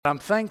I'm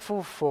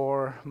thankful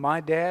for my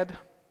dad,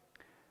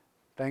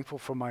 thankful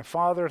for my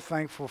father,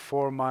 thankful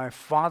for my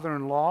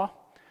father-in-law,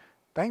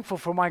 thankful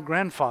for my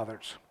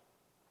grandfathers,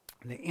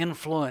 and the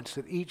influence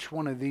that each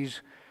one of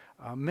these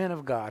men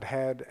of God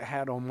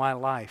had on my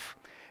life.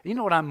 You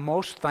know what I'm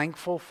most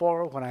thankful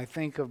for when I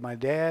think of my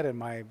dad and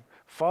my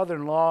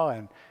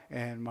father-in-law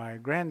and my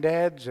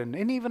granddads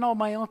and even all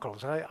my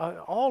uncles,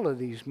 all of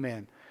these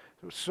men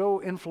were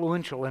so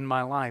influential in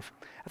my life.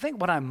 I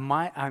think what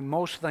I'm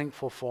most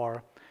thankful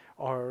for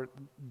are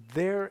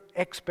their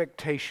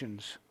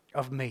expectations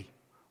of me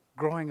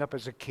growing up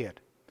as a kid.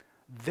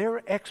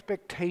 Their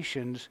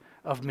expectations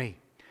of me.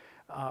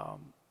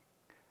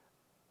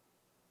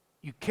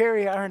 You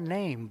carry our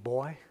name,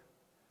 boy.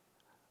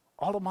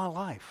 All of my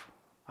life,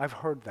 I've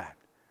heard that.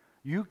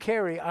 You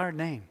carry our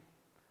name.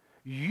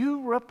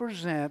 You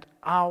represent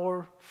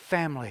our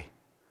family.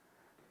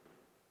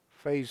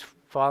 Faye's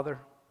father,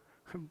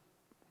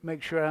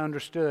 make sure I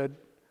understood.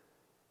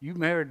 You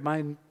married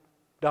my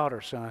daughter,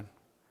 son.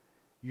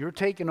 You're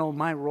taking on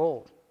my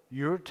role.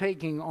 You're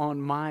taking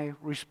on my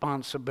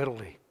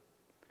responsibility.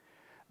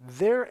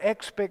 Their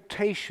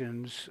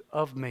expectations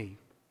of me,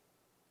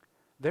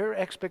 their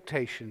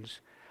expectations,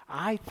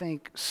 I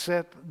think,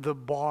 set the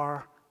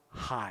bar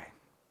high.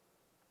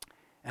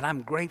 And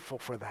I'm grateful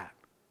for that.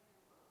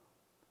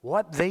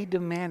 What they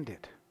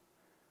demanded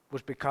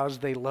was because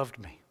they loved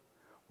me.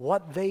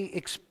 What they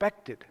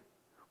expected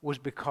was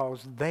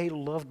because they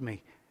loved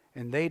me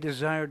and they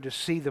desired to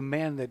see the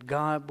man that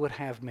God would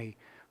have me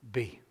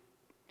be.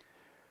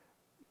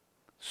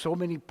 So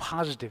many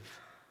positive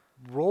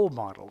role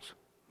models,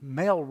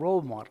 male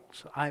role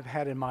models I've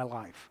had in my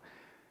life.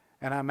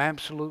 And I'm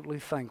absolutely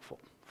thankful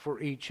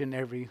for each and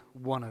every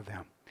one of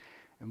them.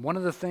 And one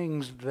of the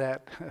things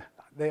that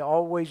they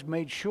always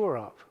made sure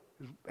of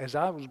as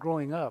I was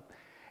growing up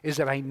is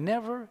that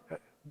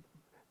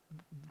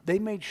they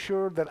made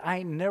sure that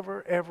I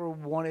never ever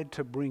wanted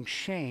to bring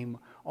shame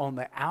on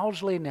the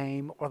Owsley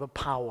name or the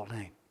Powell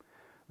name.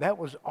 That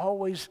was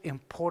always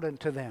important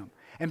to them.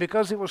 And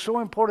because it was so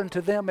important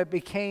to them, it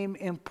became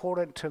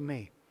important to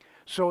me.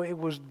 So it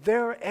was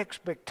their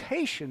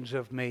expectations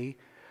of me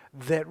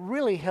that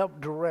really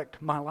helped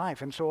direct my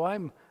life. And so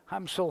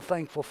I'm so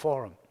thankful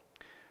for them.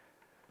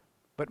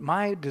 But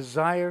my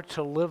desire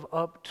to live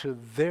up to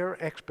their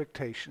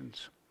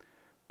expectations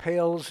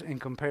pales in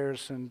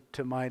comparison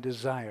to my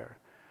desire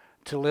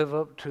to live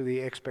up to the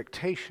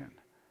expectation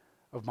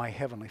of my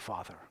Heavenly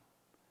Father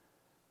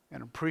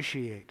and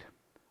appreciate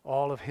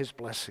all of His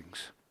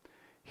blessings.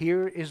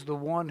 Here is the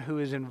one who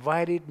has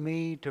invited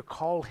me to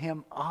call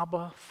Him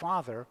Abba,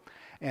 Father,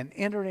 and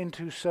enter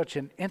into such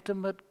an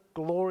intimate,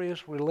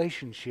 glorious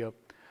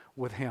relationship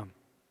with Him.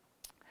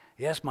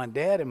 Yes, my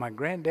dad and my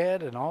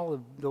granddad and all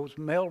of those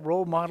male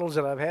role models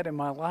that I've had in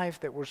my life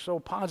that were so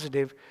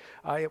positive,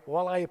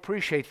 while I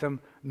appreciate them,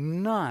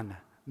 none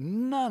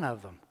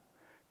of them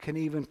can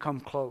even come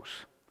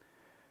close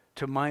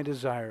to my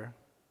desire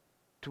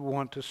to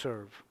want to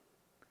serve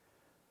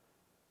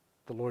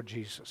the Lord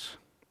Jesus.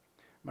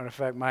 Matter of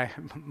fact,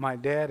 my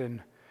dad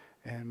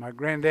and my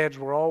granddads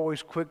were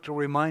always quick to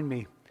remind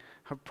me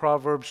of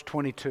Proverbs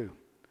 22.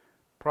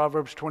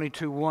 Proverbs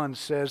 22:1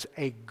 says,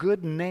 "A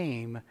good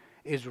name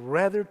is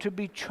rather to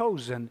be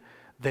chosen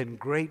than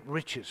great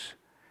riches,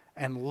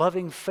 and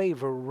loving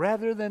favor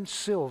rather than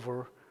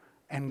silver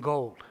and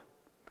gold."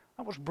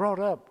 I was brought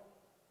up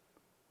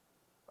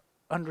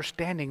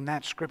understanding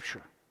that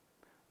scripture,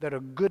 that a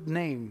good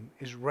name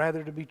is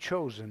rather to be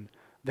chosen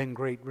than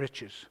great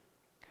riches.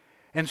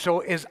 And so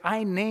as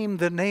I name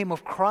the name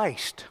of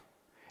Christ,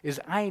 as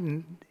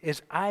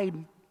I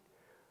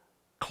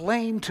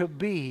claim to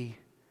be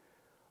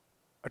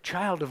a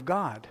child of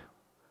God,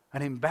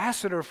 an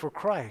ambassador for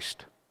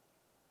Christ,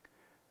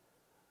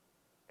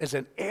 as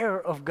an heir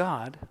of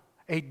God,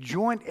 a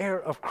joint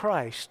heir of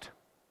Christ,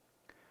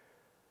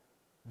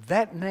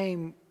 that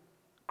name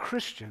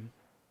Christian,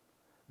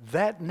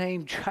 that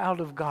name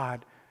child of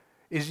God,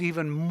 is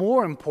even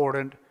more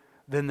important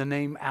than the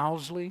name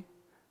Owsley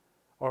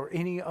or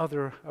any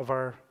other of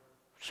our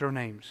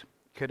surnames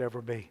could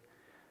ever be.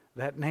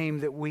 That name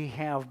that we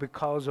have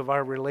because of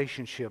our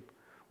relationship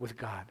with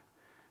God.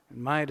 And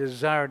my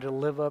desire to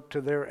live up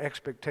to their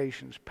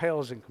expectations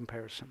pales in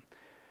comparison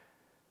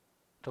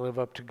to live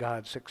up to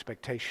God's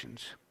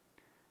expectations.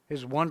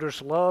 His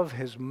wondrous love,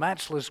 His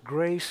matchless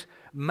grace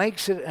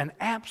makes it an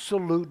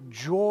absolute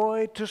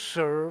joy to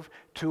serve,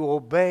 to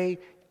obey,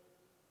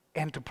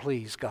 and to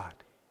please God.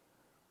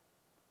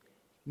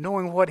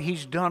 Knowing what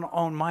He's done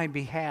on my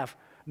behalf,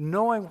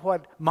 knowing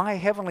what my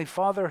Heavenly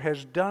Father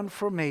has done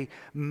for me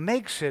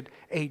makes it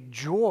a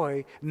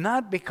joy,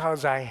 not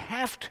because I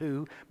have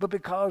to, but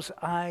because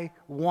I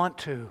want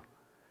to.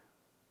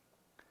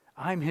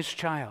 I'm His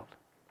child,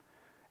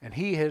 and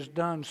He has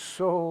done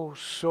so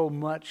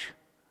much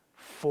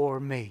for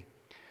me.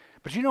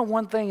 But you know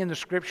one thing in the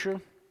Scripture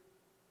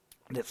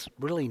that's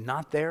really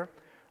not there?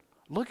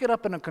 Look it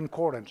up in a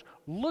concordance.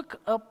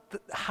 Look up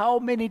how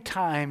many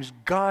times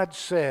God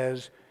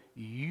says,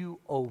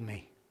 "You owe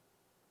me."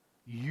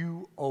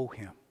 You owe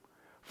Him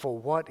for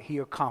what He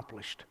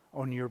accomplished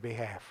on your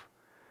behalf.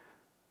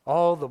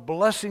 All the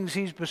blessings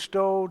He's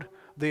bestowed,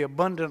 the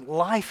abundant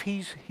life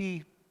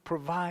He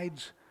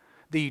provides,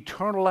 the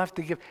eternal life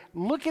to give.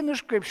 Look in the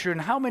Scripture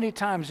and how many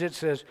times it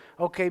says,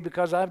 okay,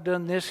 because I've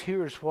done this,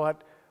 here's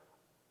what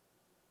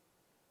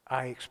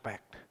I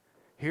expect.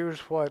 Here's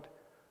what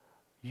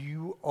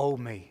you owe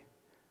me.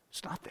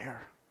 It's not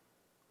there.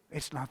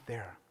 It's not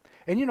there.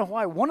 And you know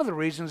why? One of the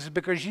reasons is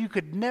because you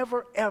could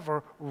never,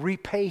 ever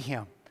repay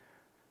Him.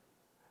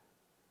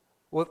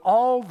 With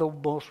all the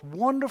most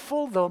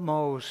wonderful, the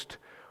most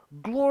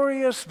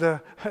glorious,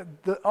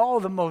 all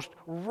the most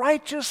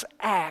righteous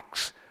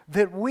acts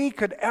that we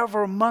could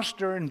ever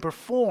muster and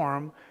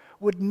perform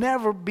would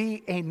never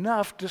be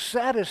enough to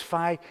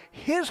satisfy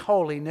His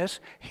holiness,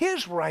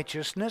 His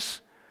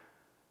righteousness.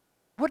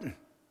 Wouldn't.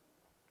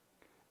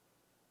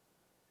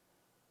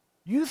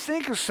 You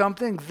think of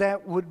something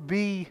that would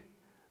be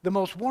the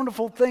most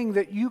wonderful thing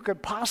that you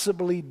could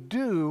possibly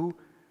do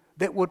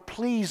that would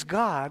please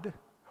God.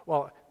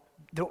 Well,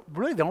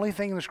 really the only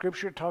thing in the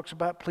Scripture that talks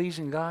about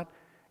pleasing God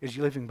is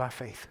you living by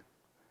faith.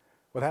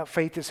 Without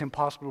faith, it's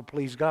impossible to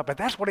please God. But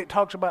that's what it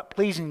talks about,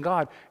 pleasing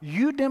God.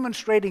 You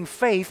demonstrating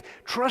faith,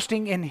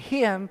 trusting in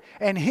Him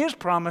and His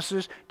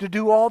promises to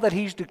do all that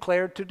He's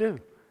declared to do.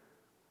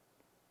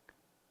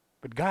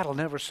 But God will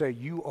never say,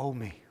 you owe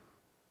me.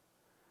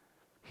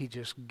 He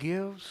just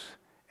gives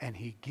and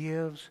He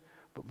gives,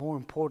 but more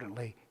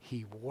importantly,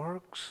 He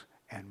works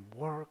and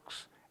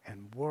works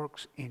and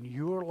works in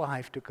your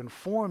life to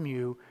conform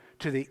you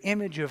to the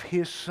image of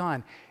His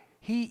Son.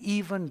 He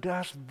even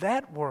does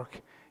that work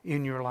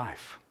in your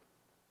life.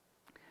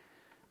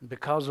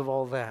 Because of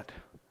all that,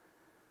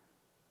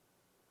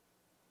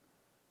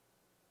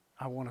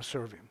 I want to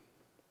serve Him.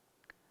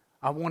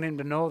 I want Him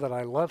to know that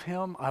I love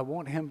Him. I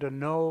want Him to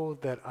know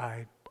that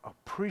I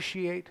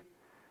appreciate.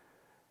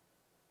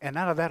 And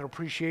out of that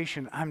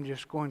appreciation, I'm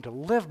just going to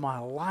live my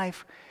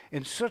life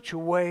in such a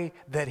way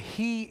that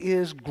He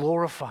is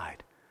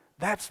glorified.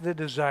 That's the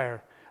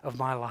desire of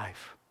my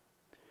life.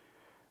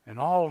 And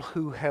all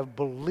who have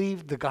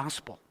believed the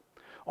gospel,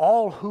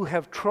 all who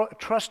have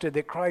trusted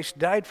that Christ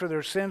died for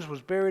their sins,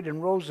 was buried,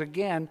 and rose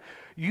again,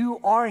 you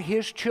are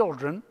His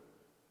children.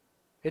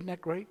 Isn't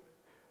that great?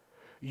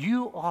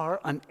 You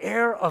are an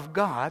heir of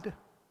God.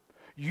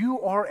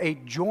 You are a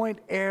joint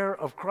heir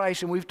of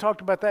Christ. And we've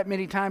talked about that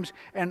many times,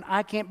 and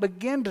I can't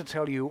begin to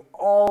tell you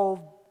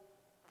all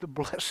the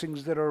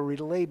blessings that are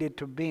related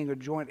to being a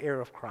joint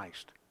heir of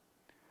Christ.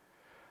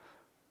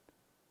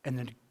 And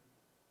the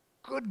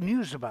good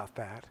news about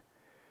that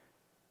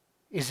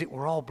is that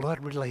we're all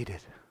blood related.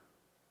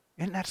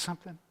 Isn't that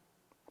something?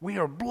 We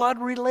are blood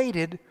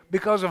related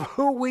because of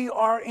who we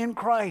are in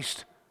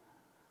Christ.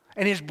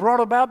 And it's brought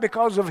about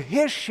because of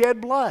His shed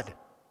blood,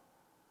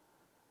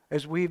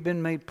 as we've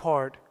been made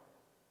part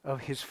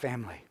of His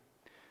family.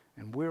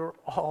 And we're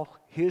all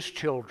His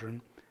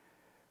children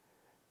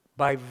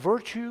by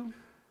virtue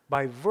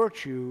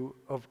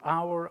of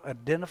our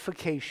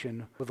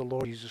identification with the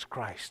Lord Jesus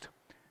Christ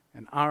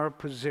and our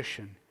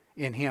position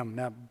in Him.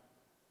 Now,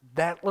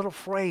 that little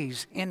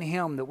phrase, in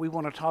Him, that we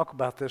want to talk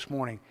about this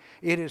morning,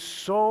 it is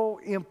so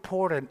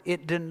important.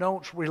 It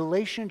denotes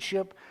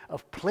relationship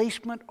of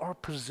placement or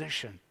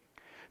position.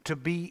 To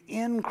be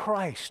in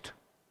Christ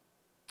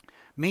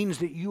means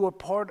that you are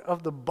part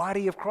of the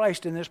body of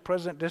Christ in this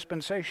present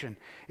dispensation.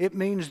 It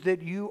means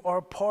that you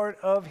are part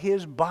of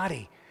His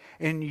body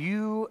and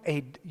you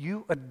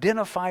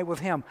identify with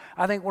Him.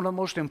 I think one of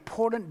the most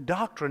important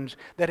doctrines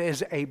that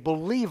as a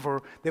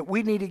believer that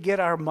we need to get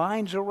our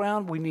minds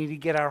around, we need to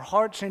get our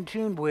hearts in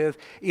tune with,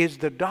 is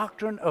the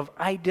doctrine of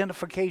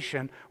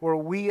identification, where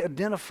we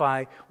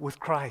identify with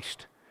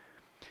Christ.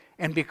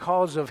 And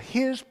because of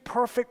His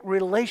perfect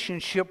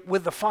relationship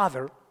with the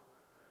Father,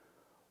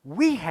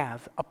 we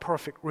have a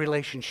perfect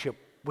relationship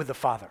with the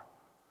Father.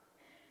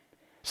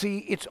 See,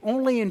 it's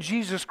only in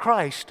Jesus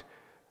Christ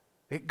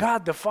that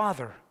God the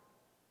Father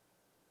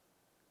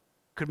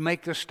could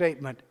make the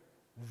statement,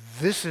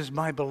 "This is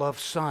my beloved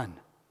Son,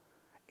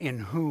 in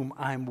whom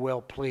I'm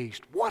well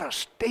pleased." What a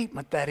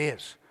statement that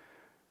is.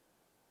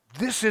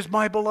 This is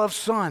my beloved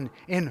Son,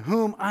 in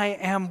whom I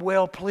am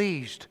well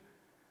pleased.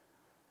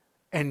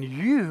 And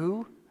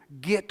you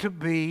get to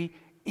be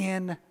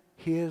in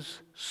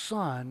His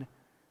Son,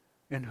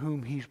 in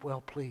whom He's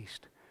well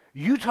pleased.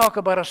 You talk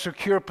about a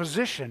secure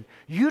position.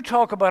 You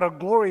talk about a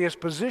glorious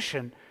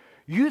position.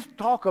 You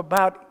talk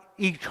about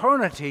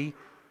eternity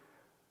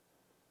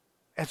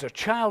as a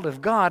child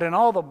of God and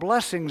all the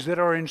blessings that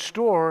are in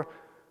store,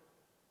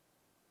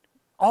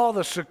 all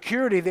the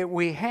security that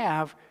we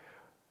have,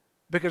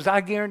 because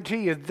I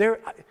guarantee you,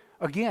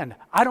 again,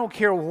 I don't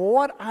care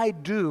what I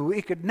do,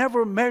 it could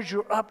never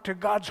measure up to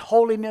God's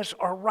holiness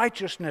or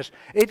righteousness.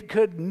 It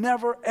could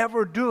never,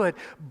 ever do it.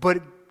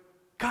 But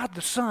God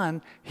the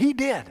Son, He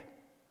did.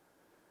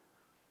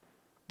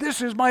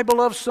 This is my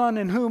beloved Son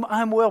in whom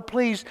I'm well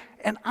pleased,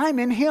 and I'm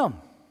in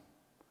Him.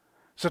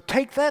 So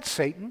take that,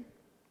 Satan.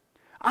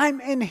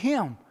 I'm in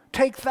Him.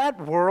 Take that,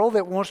 world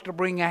that wants to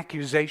bring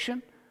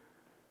accusation.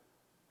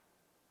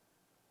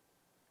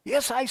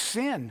 Yes, I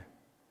sin.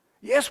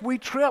 Yes, we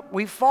trip,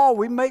 we fall,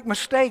 we make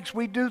mistakes,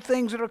 we do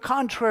things that are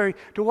contrary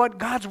to what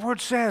God's Word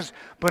says,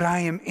 but I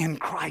am in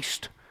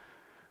Christ.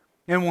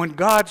 And when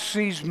God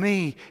sees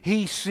me,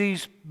 He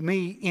sees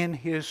me in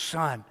His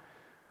Son.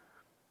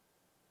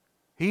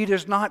 He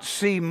does not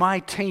see my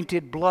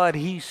tainted blood.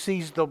 He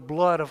sees the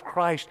blood of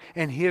Christ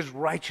and His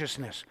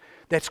righteousness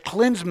that's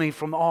cleansed me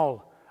from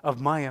all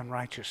of my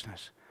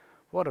unrighteousness.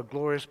 What a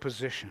glorious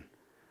position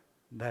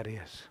that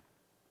is.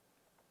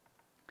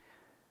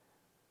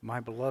 My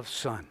beloved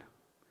Son,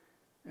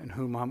 in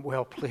whom I'm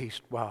well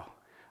pleased. Wow,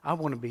 I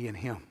want to be in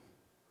Him.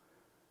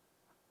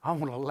 I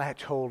want to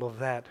latch hold of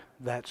that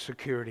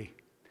security.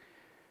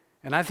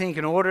 And I think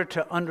in order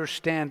to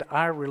understand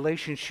our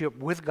relationship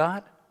with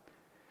God,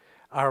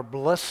 our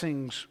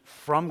blessings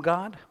from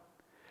God,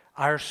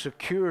 our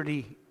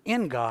security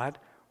in God,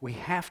 we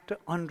have to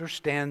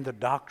understand the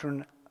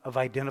doctrine of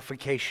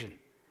identification.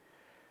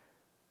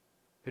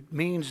 It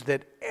means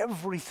that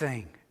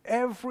everything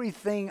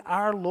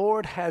our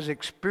Lord has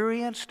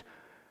experienced,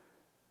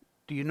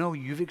 do you know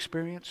you've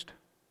experienced?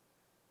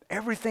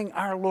 Everything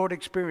our Lord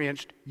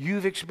experienced,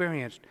 you've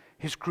experienced.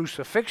 His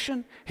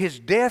crucifixion, His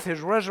death,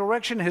 His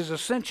resurrection, His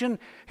ascension,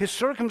 His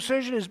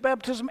circumcision, His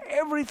baptism,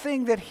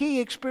 everything that He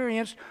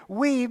experienced,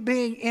 we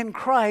being in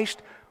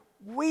Christ,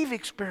 we've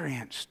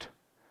experienced.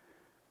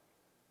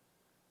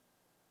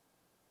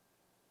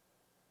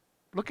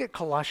 Look at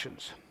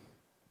Colossians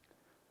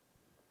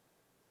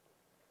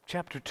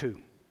chapter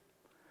 2.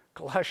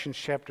 Colossians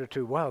chapter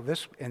 2. Wow,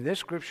 this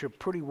scripture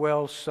pretty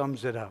well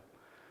sums it up.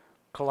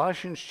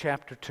 Colossians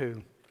chapter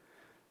 2,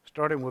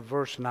 starting with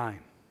verse 9.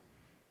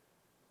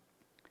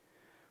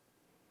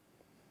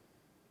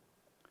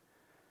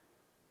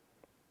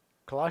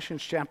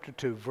 Colossians chapter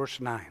 2, verse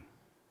 9.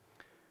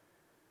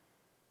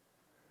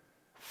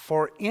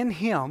 For in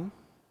Him,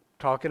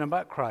 talking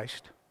about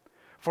Christ,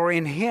 for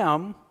in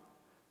Him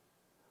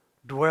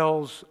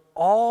dwells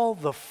all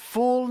the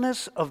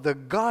fullness of the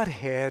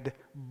Godhead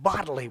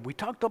bodily. We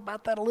talked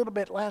about that a little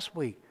bit last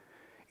week.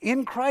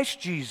 In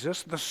Christ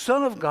Jesus, the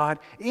Son of God,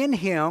 in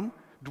Him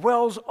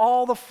dwells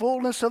all the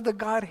fullness of the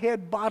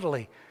Godhead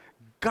bodily.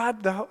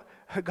 God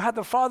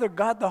the Father,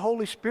 God the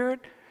Holy Spirit,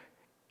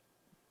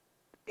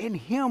 in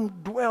Him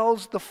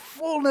dwells the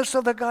fullness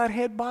of the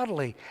Godhead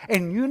bodily.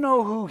 And you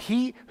know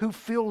who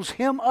fills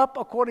Him up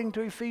according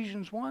to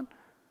Ephesians 1?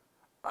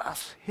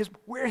 Us.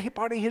 We're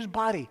part of His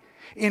body.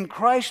 In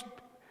Christ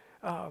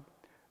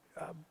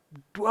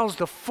dwells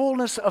the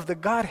fullness of the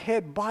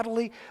Godhead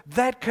bodily.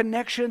 That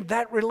connection,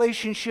 that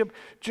relationship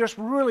just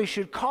really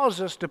should cause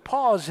us to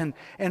pause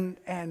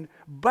and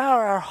bow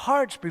our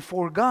hearts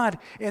before God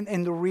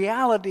in the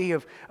reality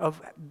of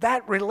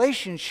that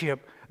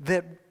relationship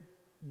that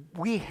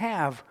we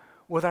have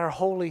with our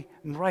holy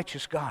and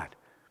righteous God.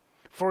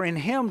 For in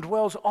Him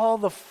dwells all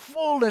the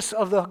fullness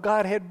of the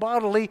Godhead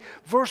bodily.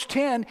 Verse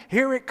 10,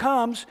 here it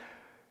comes.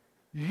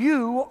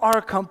 You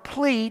are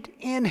complete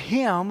in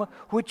Him,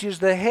 which is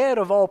the head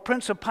of all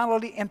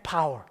principality and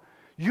power.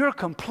 You're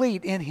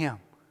complete in Him.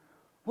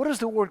 What does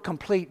the word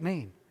complete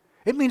mean?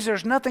 It means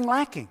there's nothing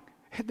lacking.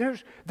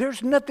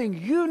 There's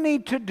nothing you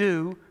need to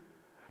do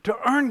to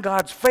earn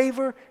God's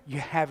favor. You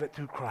have it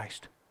through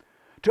Christ.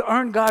 To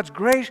earn God's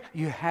grace,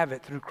 you have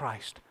it through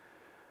Christ.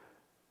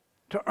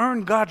 To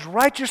earn God's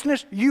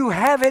righteousness, you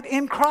have it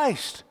in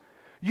Christ.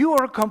 You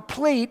are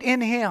complete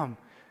in Him.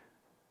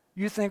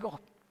 You think, oh,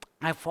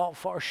 I fall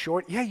far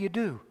short. Yeah, you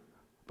do.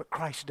 But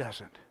Christ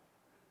doesn't.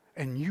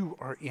 And you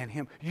are in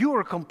Him. You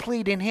are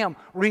complete in Him.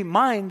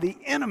 Remind the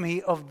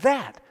enemy of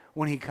that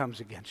when he comes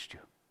against you.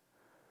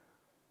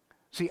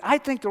 See, I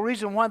think the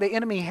reason why the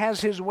enemy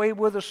has his way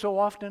with us so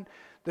often,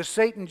 that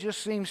Satan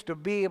just seems to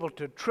be able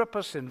to trip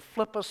us and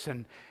flip us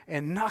and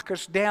knock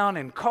us down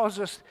and cause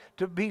us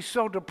to be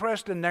so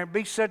depressed and there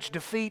be such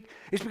defeat,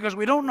 is because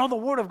we don't know the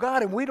Word of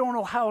God and we don't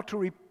know how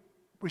to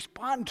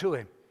respond to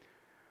Him.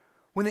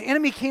 When the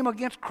enemy came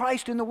against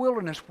Christ in the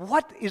wilderness,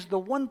 what is the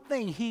one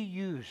thing he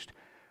used?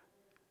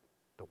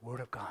 The Word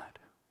of God.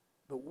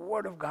 The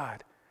Word of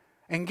God.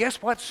 And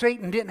guess what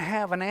Satan didn't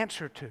have an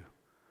answer to?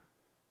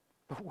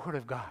 The Word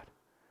of God.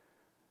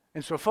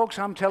 And so, folks,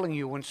 I'm telling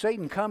you, when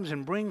Satan comes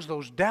and brings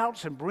those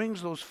doubts and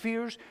brings those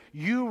fears,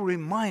 you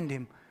remind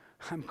him,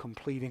 I'm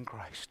complete in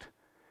Christ.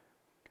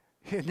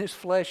 In this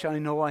flesh, I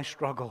know I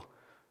struggle,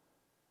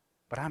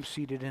 but I'm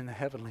seated in the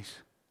heavenlies.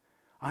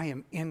 I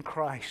am in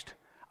Christ.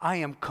 I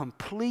am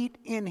complete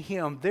in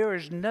Him. There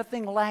is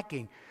nothing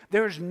lacking.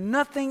 There is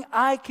nothing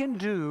I can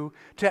do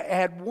to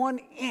add 1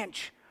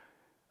 inch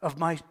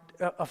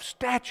of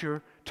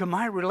stature to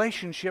my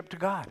relationship to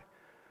God.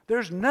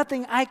 There's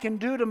nothing I can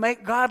do to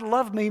make God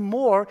love me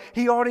more.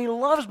 He already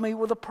loves me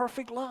with a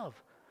perfect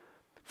love.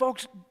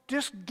 Folks,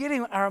 just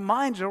getting our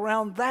minds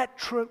around that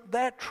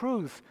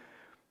truth,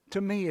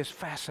 to me, is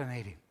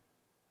fascinating.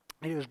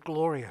 It is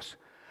glorious.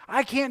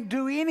 I can't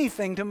do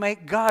anything to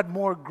make God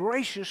more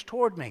gracious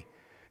toward me.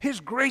 His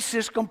grace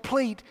is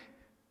complete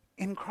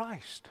in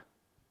Christ.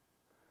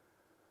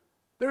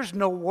 There's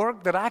no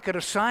work that I could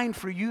assign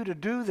for you to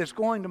do that's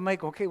going to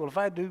make, okay, well, if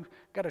I do,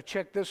 got to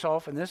check this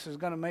off, and this is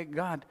going to make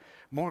God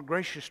more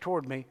gracious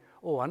toward me.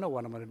 oh, I know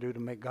what I'm going to do to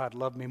make God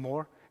love me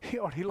more. He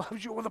already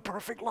loves you with a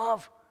perfect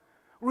love.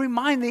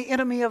 Remind the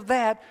enemy of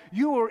that.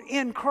 You are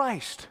in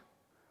Christ.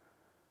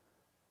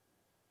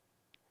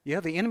 Yeah,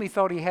 the enemy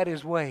thought he had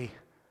his way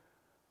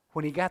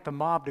when he got the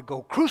mob to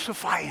go,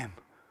 crucify him,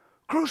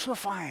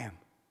 crucify him.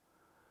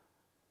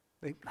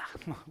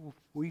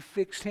 We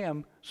fixed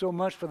him so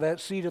much for that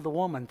seed of the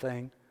woman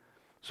thing,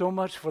 so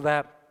much for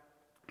that,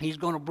 he's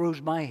going to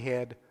bruise my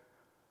head.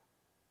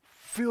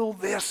 Feel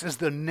this as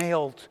the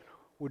nails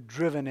were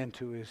driven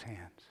into his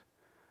hands.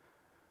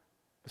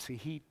 But see,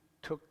 he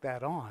took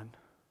that on.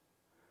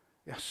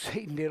 Yeah,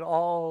 Satan did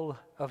all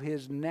of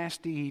his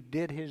nasty, he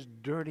did his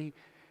dirty.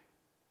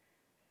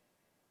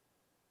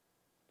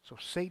 So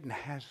Satan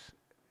has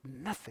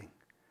nothing,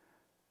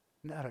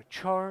 not a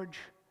charge.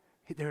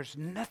 There's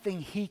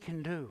nothing he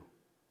can do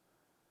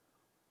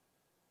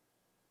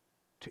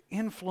to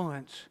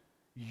influence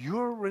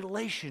your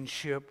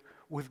relationship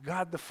with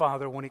God the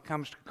Father when it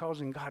comes to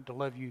causing God to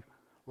love you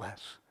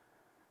less.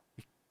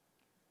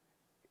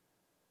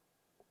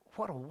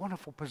 What a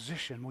wonderful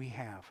position we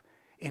have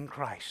in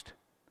Christ.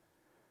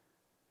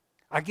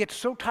 I get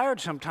so tired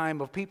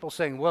sometimes of people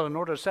saying, well, in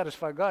order to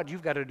satisfy God,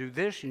 you've got to do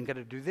this, you've got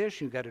to do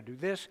this, you've got to do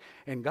this,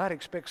 and God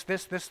expects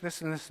this, this,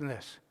 this, and this, and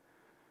this.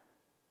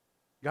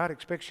 God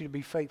expects you to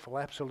be faithful,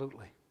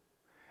 absolutely.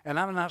 And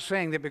I'm not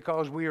saying that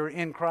because we are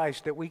in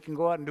Christ that we can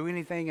go out and do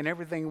anything and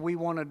everything we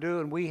want to do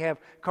and we have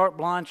carte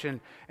blanche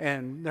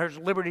and there's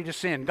liberty to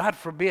sin. God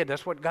forbid,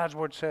 that's what God's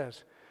Word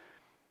says.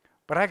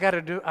 But I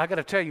got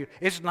to tell you,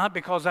 it's not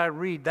because I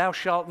read, thou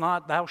shalt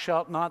not, thou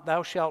shalt not,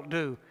 thou shalt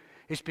do.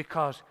 It's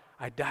because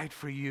I died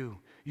for you.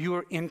 You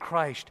are in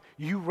Christ.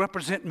 You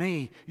represent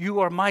me. You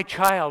are my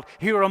child.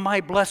 Here are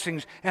my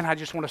blessings. And I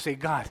just want to say,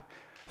 God,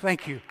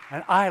 thank you.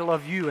 And I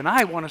love you and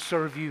I want to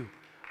serve you.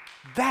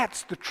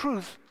 That's the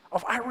truth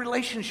of our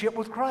relationship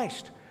with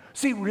Christ.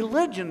 See,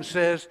 religion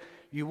says,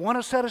 you want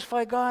to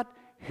satisfy God?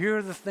 Here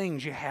are the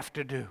things you have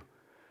to do.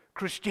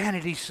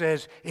 Christianity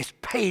says, it's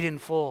paid in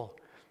full.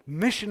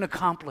 Mission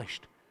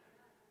accomplished.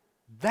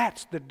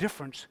 That's the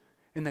difference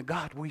in the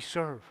God we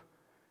serve.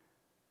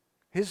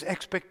 His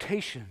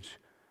expectations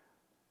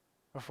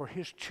are for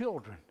His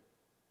children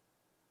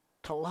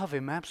to love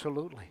Him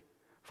absolutely,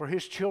 for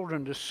His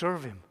children to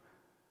serve Him,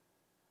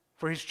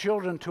 for His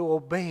children to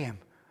obey Him,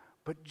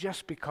 but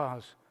just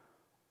because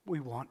we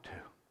want to. I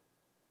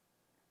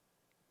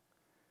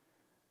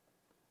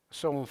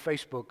saw on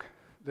Facebook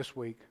this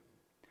week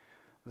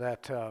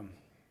that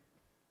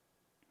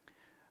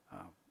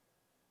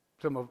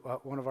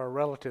one of our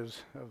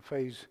relatives,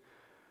 Faye's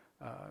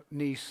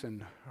niece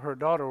and her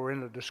daughter were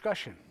in a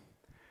discussion,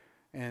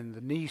 and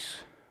the niece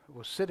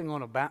was sitting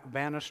on a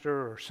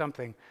banister or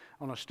something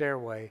on a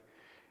stairway,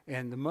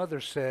 and the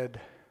mother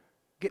said,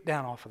 "Get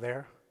down off of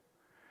there."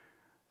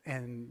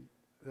 And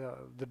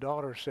the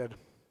daughter said,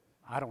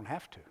 "I don't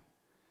have to."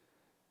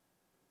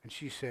 And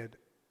she said,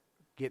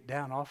 "Get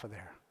down off of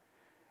there."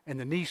 And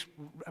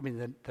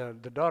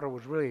the daughter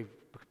was really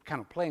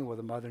kind of playing with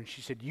the mother, and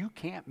she said, "You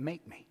can't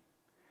make me."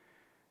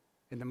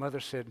 And the mother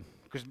said,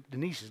 because the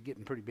niece is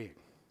getting pretty big.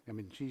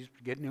 She's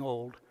getting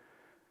old.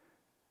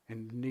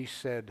 And the niece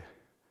said,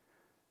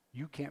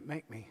 "You can't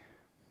make me."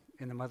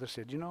 And the mother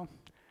said,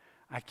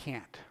 "I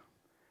can't."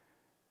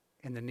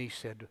 And the niece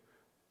said,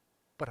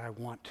 "But I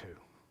want to,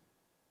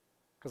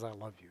 because I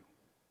love you."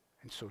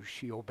 And so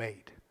she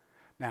obeyed.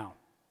 Now,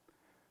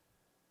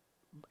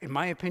 in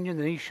my opinion,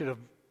 the niece should have,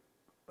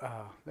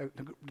 the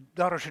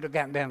daughter should have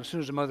gotten down as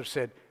soon as the mother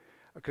said,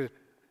 because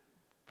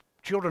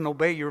children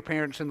obey your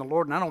parents in the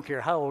Lord, and I don't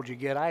care how old you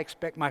get. I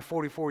expect my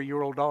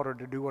 44-year-old daughter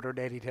to do what her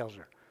daddy tells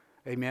her.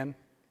 Amen?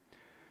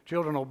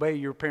 Children, obey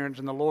your parents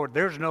in the Lord.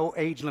 There's no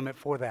age limit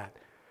for that.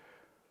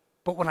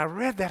 But when I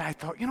read that, I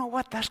thought, you know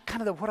what? That's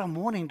kind of what I'm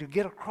wanting to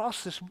get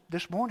across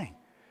this morning.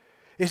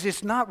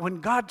 It's not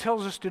when God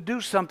tells us to do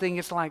something,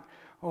 it's like,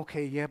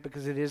 okay, yeah,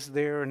 because it is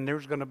there, and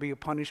there's going to be a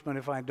punishment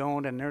if I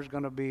don't, and there's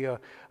going to be a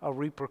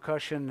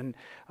repercussion, and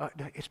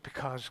it's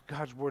because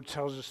God's Word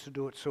tells us to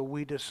do it, so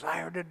we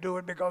desire to do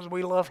it because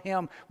we love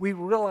Him. We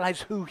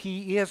realize who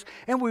He is,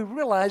 and we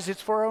realize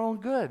it's for our own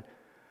good.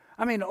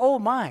 Oh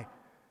my,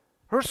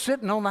 her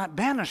sitting on that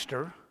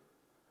banister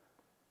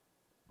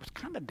was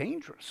kind of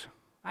dangerous,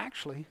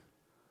 actually.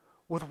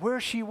 With where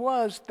she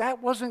was,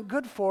 that wasn't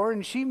good for her,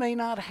 and she may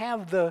not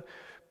have the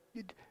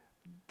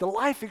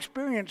life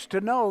experience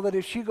to know that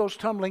if she goes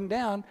tumbling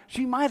down,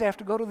 she might have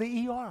to go to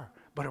the ER.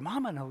 But her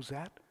mama knows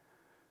that.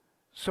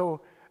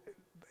 So,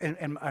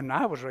 and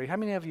I was raised, how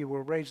many of you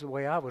were raised the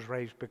way I was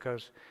raised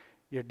because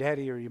your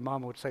daddy or your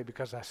mama would say,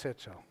 "Because I said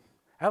so"?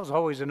 That was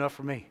always enough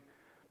for me.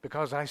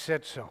 Because I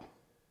said so.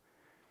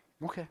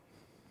 Okay,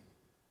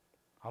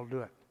 I'll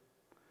do it.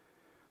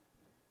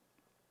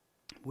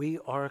 We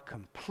are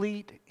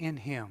complete in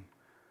Him,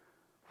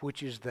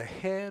 which is the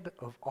head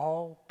of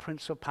all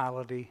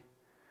principality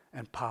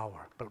and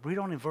power. But read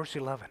on in verse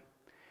 11.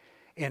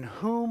 In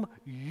whom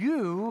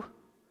you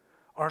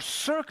are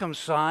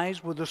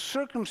circumcised with a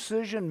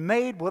circumcision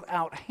made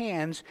without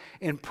hands,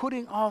 in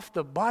putting off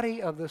the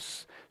body of the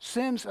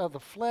sins of the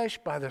flesh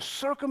by the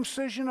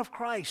circumcision of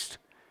Christ.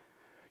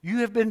 You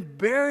have been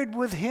buried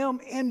with him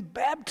in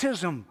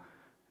baptism.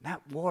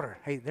 Not water.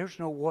 Hey, there's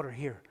no water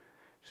here.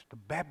 It's the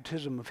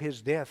baptism of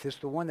his death. It's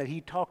the one that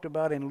he talked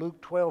about in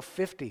Luke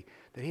 12:50,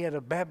 that he had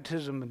a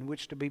baptism in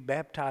which to be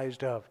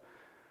baptized of.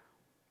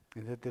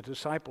 And that the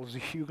disciples,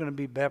 you're going to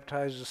be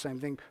baptized the same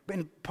thing.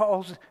 And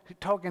Paul's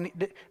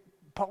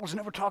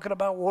never talking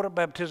about water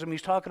baptism.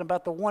 He's talking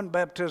about the one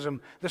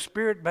baptism, the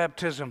Spirit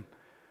baptism,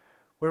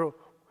 where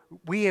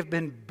we have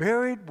been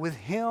buried with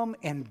him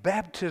in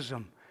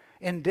baptism,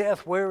 in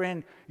death,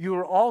 wherein you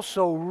are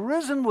also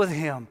risen with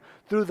him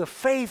through the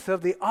faith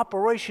of the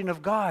operation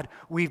of God.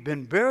 We've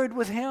been buried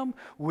with him.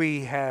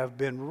 We have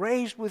been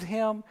raised with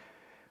him.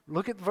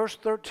 Look at verse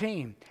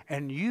 13.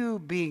 And you,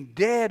 being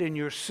dead in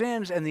your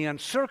sins and the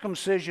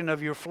uncircumcision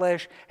of your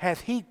flesh,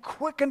 hath he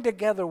quickened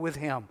together with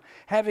him,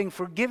 having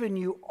forgiven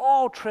you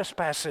all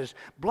trespasses,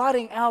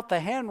 blotting out the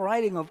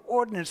handwriting of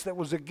ordinance that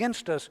was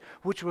against us,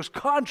 which was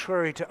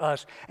contrary to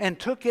us, and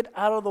took it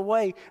out of the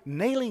way,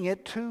 nailing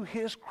it to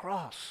his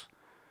cross.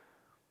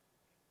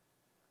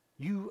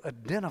 You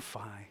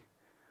identify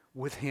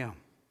with him.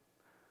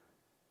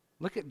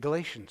 Look at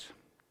Galatians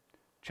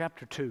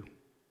chapter 2.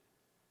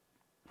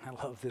 I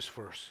love this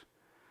verse.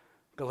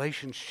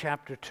 Galatians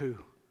chapter 2,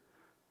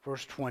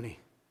 verse 20.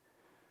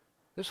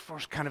 This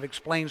verse kind of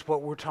explains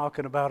what we're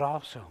talking about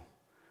also.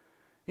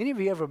 Any of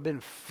you ever been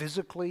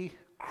physically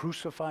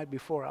crucified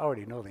before? I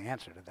already know the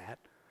answer to that.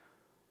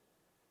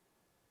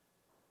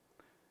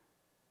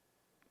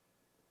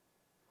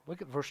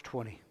 Look at verse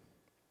 20.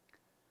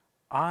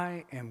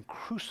 I am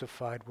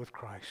crucified with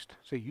Christ.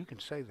 See, you can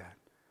say that.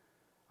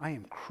 I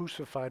am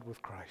crucified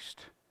with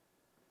Christ.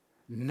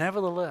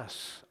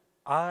 Nevertheless,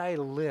 I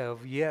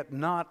live, yet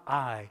not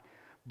I,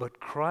 but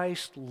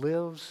Christ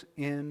lives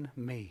in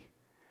me.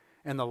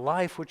 And the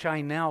life which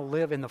I now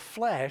live in the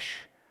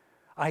flesh,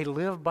 I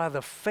live by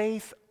the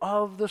faith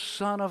of the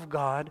Son of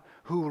God,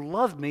 who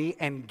loved me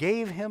and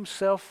gave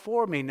himself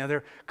for me. Now, there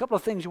are a couple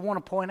of things you want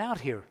to point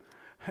out here.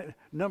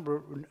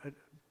 Number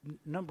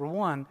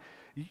one,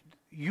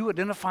 you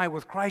identify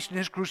with Christ in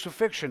his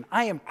crucifixion.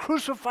 I am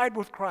crucified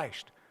with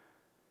Christ,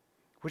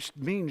 which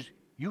means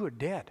you are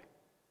dead.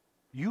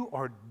 You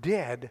are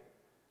dead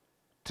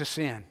to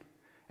sin.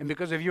 And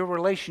because of your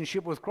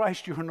relationship with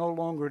Christ, you are no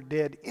longer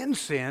dead in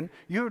sin.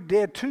 You're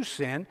dead to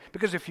sin,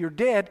 because if you're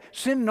dead,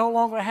 sin no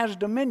longer has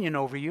dominion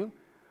over you.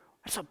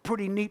 That's a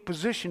pretty neat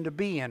position to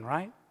be in,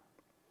 right?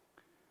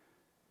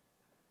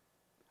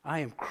 I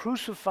am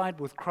crucified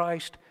with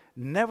Christ.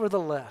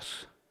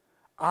 Nevertheless,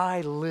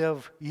 I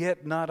live,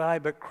 yet not I,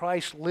 but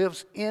Christ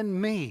lives in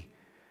me.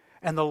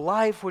 And the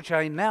life which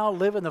I now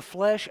live in the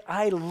flesh,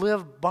 I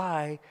live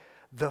by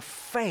the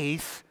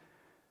faith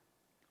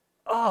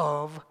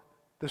of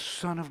the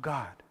Son of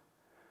God,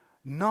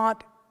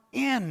 not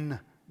in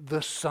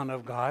the Son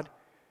of God.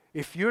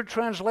 If your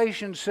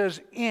translation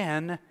says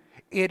in,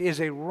 it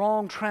is a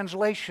wrong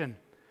translation.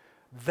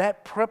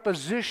 That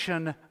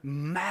preposition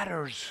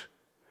matters.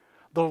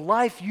 The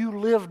life you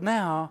live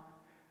now,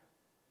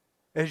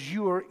 as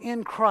you are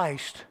in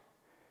Christ,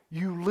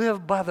 you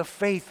live by the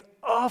faith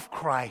of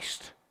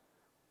Christ,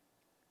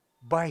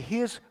 by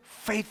his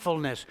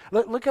faithfulness.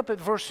 Look up at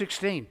verse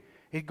 16.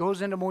 It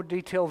goes into more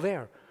detail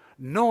there.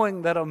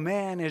 Knowing that a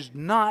man is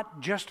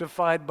not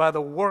justified by the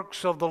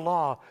works of the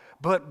law,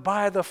 but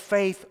by the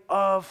faith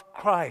of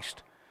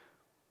Christ,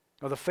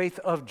 or the faith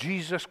of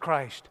Jesus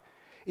Christ.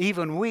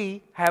 Even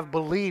we have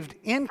believed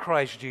in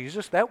Christ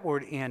Jesus, that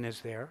word in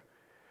is there,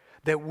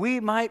 that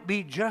we might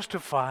be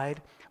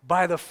justified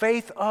by the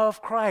faith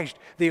of Christ.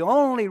 The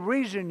only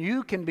reason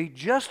you can be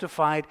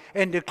justified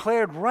and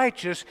declared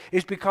righteous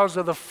is because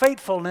of the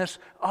faithfulness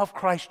of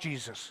Christ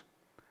Jesus.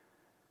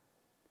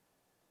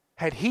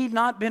 Had he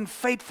not been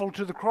faithful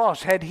to the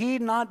cross, had he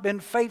not been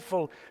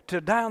faithful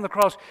to die on the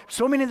cross,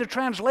 so many of the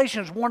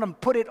translations want to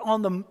put it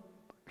on the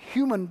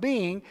human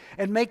being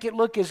and make it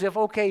look as if,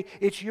 okay,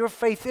 it's your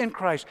faith in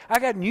Christ. I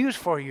got news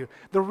for you.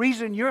 The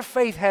reason your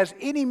faith has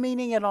any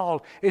meaning at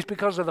all is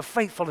because of the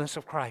faithfulness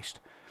of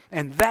Christ.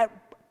 And that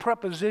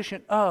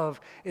preposition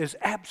of is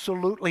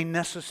absolutely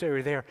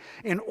necessary there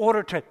in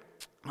order to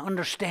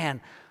understand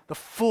the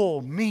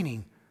full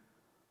meaning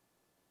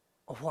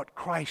of what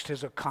Christ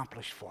has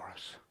accomplished for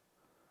us.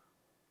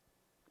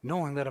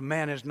 Knowing that a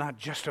man is not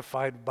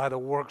justified by the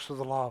works of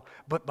the law,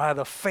 but by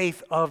the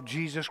faith of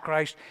Jesus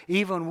Christ.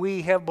 Even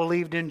we have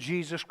believed in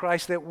Jesus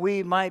Christ, that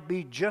we might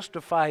be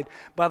justified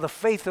by the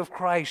faith of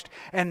Christ,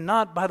 and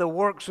not by the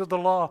works of the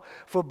law.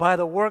 For by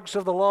the works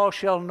of the law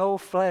shall no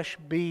flesh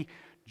be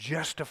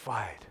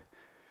justified.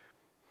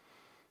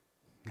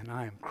 And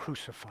I am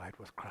crucified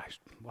with Christ.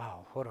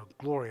 Wow, what a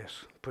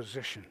glorious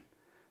position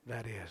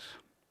that is.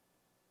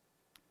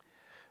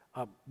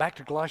 Back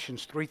to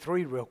Colossians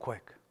 3:3 real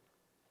quick.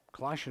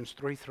 Colossians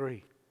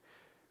 3:3.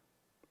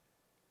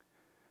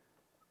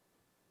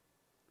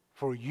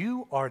 For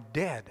you are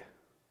dead,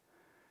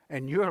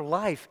 and your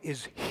life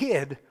is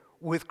hid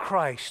with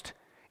Christ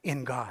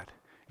in God.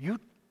 You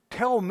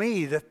tell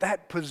me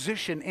that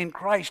position in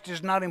Christ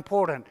is not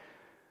important.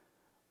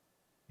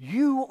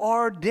 You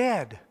are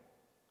dead.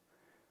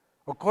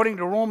 According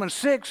to Romans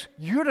 6,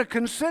 you're to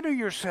consider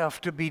yourself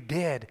to be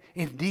dead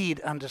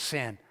indeed unto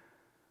sin,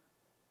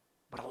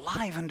 but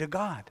alive unto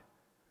God.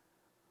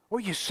 Well,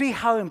 you see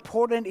how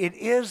important it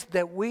is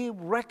that we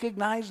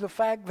recognize the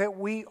fact that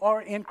we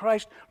are in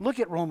Christ? Look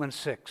at Romans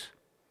 6.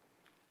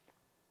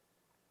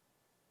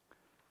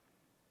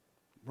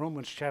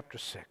 Romans chapter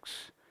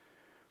 6.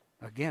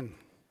 Again,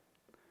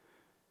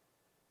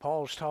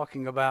 Paul's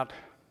talking about,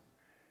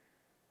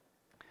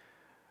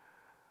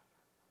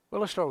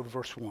 well, let's start with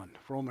verse 1,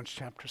 Romans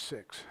chapter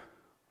 6.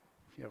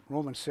 Yeah,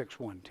 Romans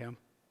 6:1, Tim.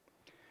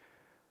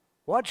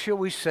 What shall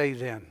we say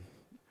then?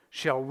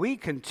 Shall we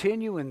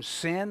continue in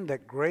sin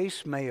that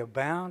grace may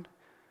abound?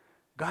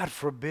 God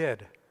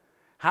forbid.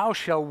 How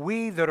shall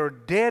we that are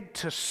dead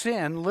to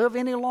sin live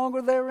any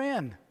longer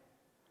therein?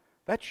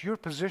 That's your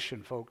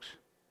position, folks.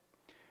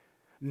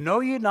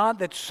 Know ye not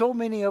that so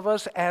many of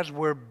us, as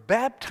were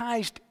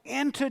baptized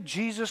into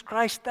Jesus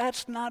Christ,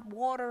 that's not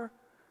water.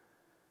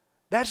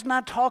 That's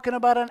not talking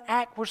about an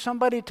act where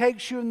somebody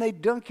takes you and they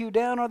dunk you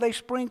down or they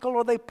sprinkle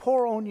or they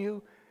pour on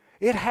you.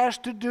 It has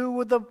to do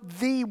with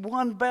the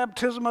one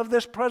baptism of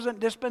this present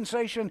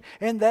dispensation,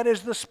 and that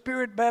is the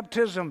Spirit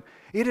baptism.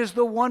 It is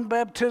the one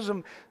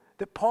baptism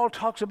that Paul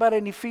talks about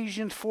in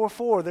Ephesians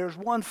 4:4. There's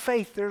one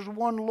faith, there's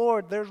one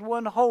Lord, there's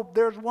one hope,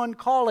 there's one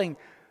calling.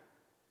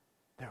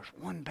 There's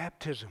one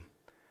baptism.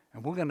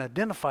 And we're going to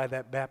identify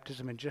that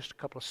baptism in just a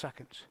couple of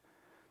seconds.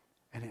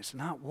 And it's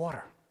not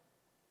water.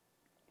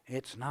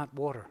 It's not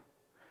water.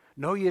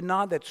 Know ye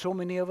not that so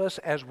many of us,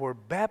 as were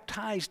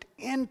baptized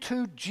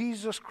into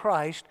Jesus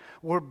Christ,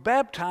 were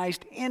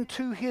baptized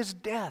into His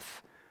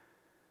death?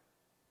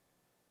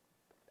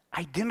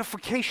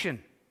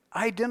 Identification.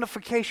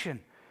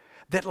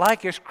 That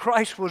like as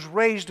Christ was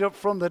raised up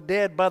from the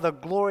dead by the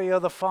glory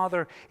of the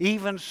Father,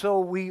 even so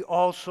we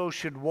also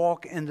should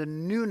walk in the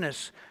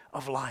newness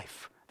of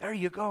life. There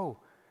you go.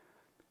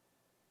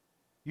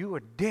 You are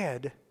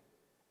dead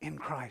in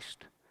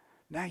Christ.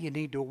 Now you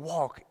need to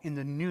walk in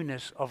the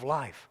newness of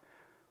life.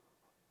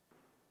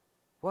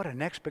 What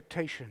an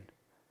expectation.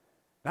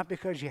 Not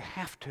because you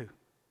have to,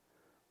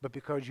 but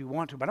because you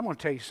want to. But I'm going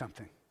to tell you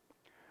something.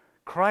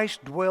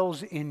 Christ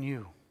dwells in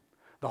you.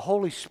 The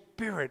Holy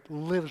Spirit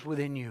lives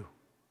within you.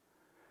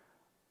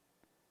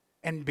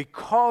 And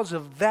because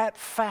of that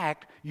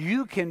fact,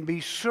 you can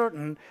be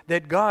certain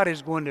that God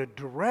is going to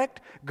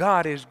direct,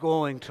 God is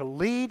going to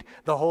lead,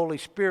 the Holy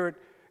Spirit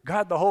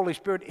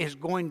is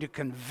going to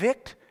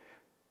convict.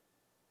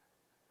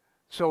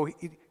 So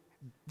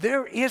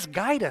there is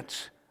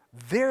guidance.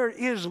 There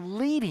is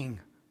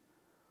leading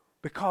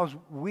because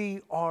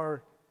we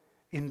are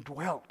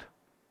indwelt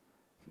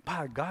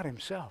by God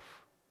Himself.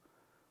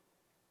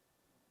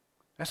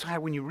 That's why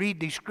when you read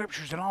these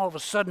scriptures and all of a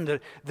sudden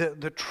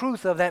the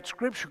truth of that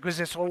scripture,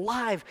 because it's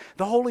alive,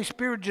 the Holy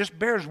Spirit just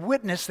bears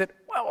witness that,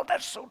 well,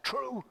 that's so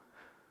true.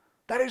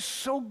 That is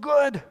so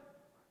good.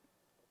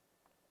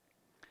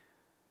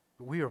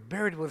 We are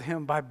buried with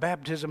Him by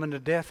baptism into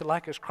death,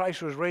 like as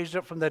Christ was raised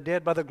up from the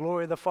dead by the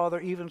glory of the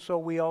Father, even so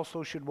we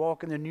also should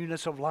walk in the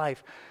newness of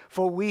life.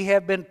 For we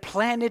have been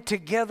planted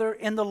together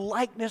in the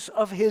likeness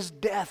of His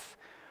death.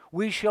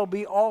 We shall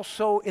be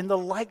also in the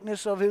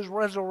likeness of His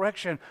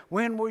resurrection.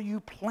 When were you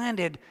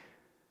planted?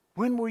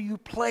 When were you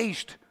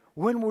placed?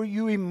 When were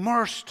you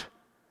immersed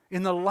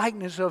in the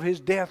likeness of His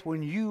death?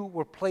 When you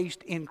were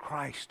placed in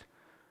Christ.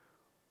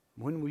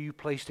 When were you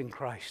placed in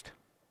Christ?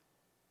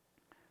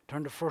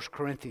 Turn to 1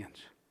 Corinthians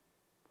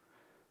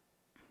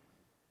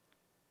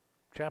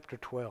chapter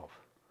 12.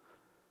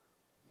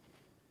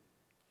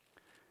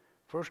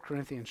 1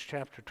 Corinthians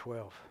chapter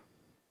 12.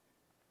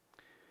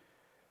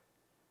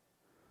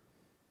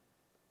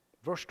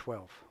 Verse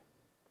 12.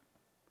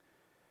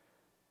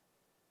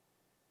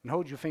 And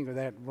hold your finger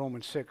there in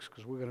Romans 6,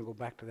 because we're going to go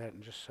back to that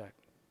in just a sec.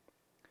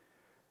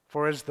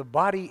 For as the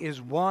body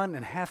is one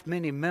and hath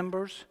many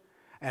members,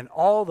 and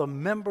all the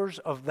members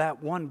of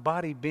that one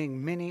body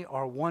being many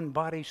are one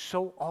body,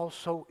 so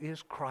also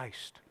is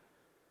Christ.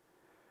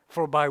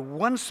 For by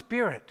one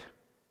Spirit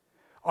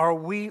are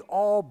we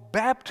all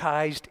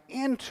baptized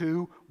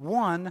into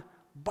one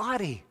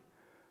body.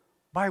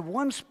 By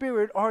one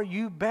Spirit are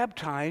you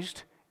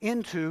baptized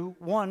into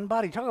one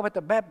body. Talk about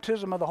the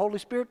baptism of the Holy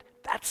Spirit.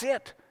 That's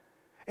it.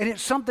 And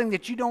it's something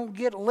that you don't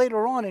get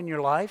later on in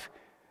your life.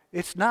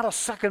 It's not a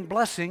second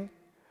blessing.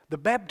 The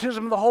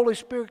baptism of the Holy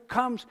Spirit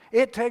comes.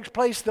 It takes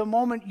place the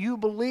moment you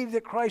believe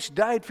that Christ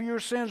died for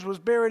your sins, was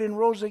buried, and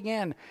rose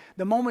again.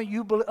 The moment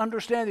you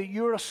understand that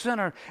you're a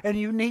sinner and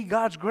you need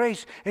God's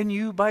grace, and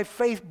you by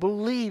faith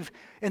believe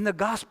in the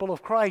gospel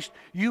of Christ,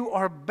 you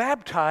are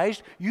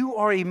baptized, you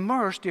are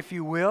immersed, if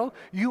you will,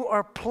 you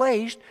are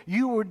placed,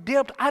 you were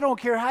dipped, I don't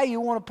care how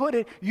you want to put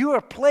it, you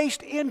are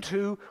placed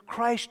into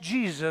Christ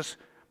Jesus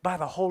by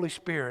the Holy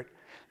Spirit.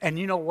 And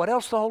you know what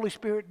else the Holy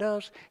Spirit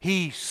does?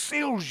 He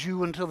seals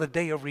you until the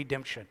day of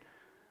redemption.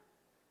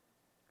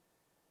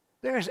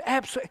 There is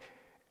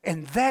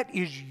and that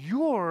is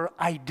your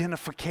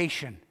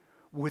identification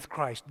with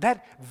Christ.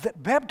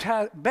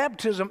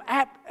 Baptism,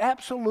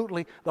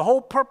 absolutely, the whole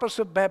purpose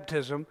of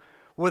baptism,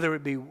 whether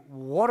it be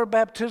water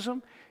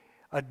baptism,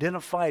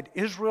 identified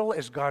Israel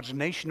as God's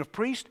nation of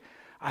priests.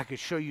 I could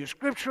show you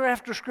scripture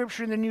after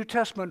scripture in the New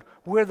Testament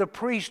where the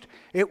priest,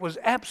 it was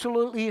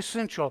absolutely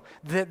essential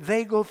that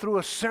they go through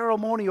a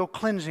ceremonial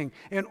cleansing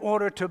in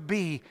order to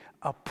be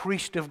a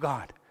priest of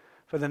God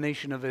for the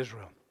nation of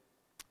Israel.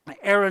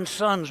 Aaron's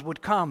sons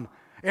would come.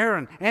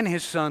 Aaron and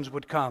his sons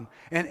would come.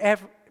 And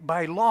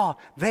by law,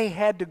 they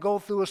had to go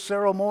through a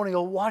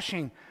ceremonial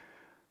washing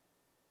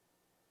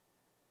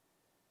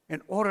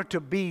in order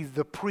to be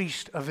the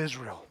priest of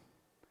Israel.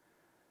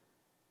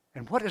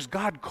 And what does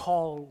God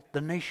call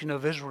the nation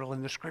of Israel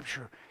in the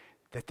Scripture?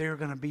 That they're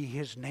going to be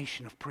His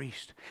nation of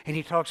priests. And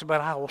He talks about,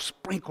 I will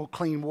sprinkle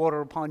clean water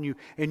upon you,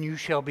 and you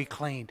shall be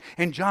clean.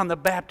 And John the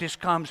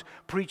Baptist comes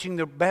preaching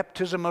the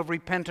baptism of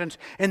repentance,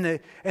 and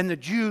the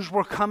Jews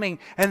were coming,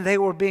 and they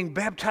were being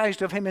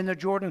baptized of Him in the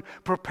Jordan,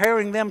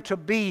 preparing them to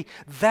be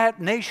that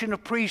nation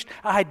of priests,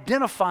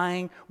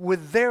 identifying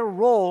with their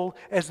role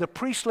as the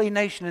priestly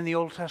nation in the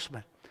Old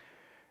Testament.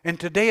 And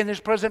today in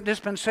this present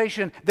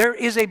dispensation, there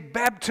is a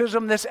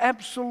baptism that's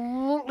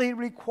absolutely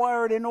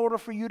required in order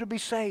for you to be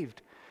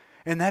saved.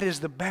 And that is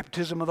the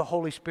baptism of the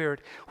Holy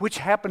Spirit, which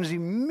happens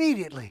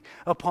immediately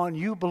upon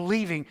you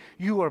believing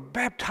you are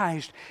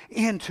baptized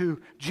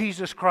into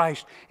Jesus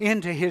Christ,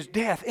 into His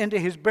death, into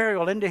His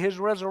burial, into His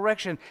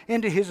resurrection,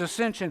 into His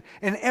ascension.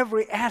 In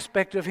every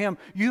aspect of Him,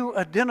 you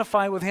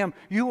identify with Him.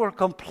 You are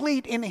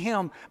complete in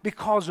Him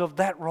because of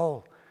that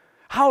role.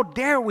 How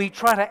dare we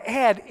try to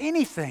add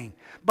anything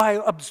by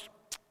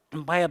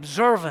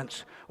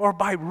observance or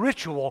by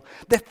ritual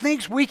that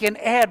thinks we can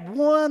add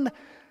one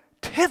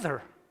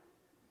tither.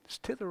 Is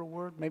tither a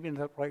word? Maybe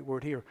not the right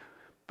word here,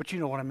 but you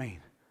know what I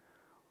mean.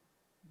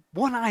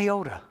 One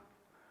iota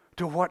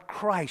to what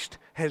Christ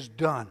has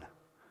done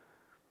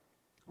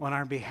on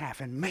our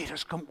behalf and made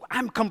us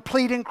I'm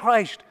complete in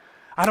Christ.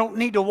 I don't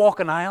need to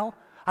walk an aisle.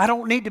 I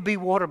don't need to be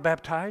water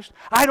baptized.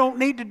 I don't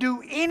need to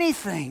do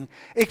anything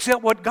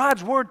except what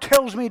God's Word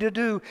tells me to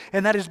do,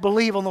 and that is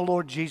believe on the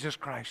Lord Jesus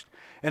Christ.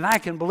 And I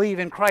can believe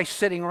in Christ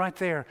sitting right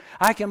there.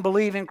 I can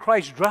believe in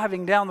Christ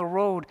driving down the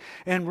road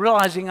and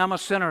realizing I'm a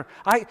sinner.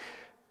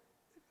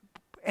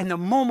 And the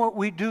moment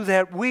we do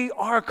that, we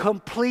are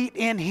complete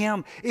in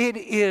Him. It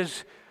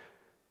is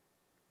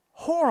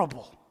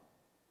horrible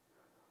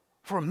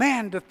for a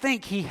man to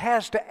think he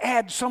has to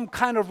add some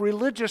kind of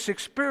religious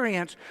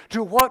experience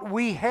to what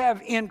we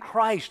have in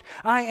Christ.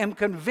 I am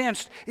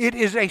convinced it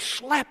is a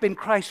slap in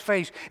Christ's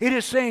face. It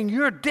is saying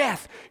your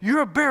death,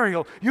 your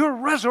burial, your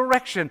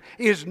resurrection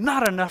is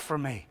not enough for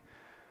me.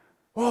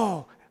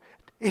 Oh,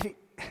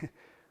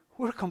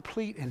 we're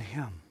complete in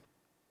Him.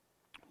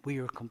 We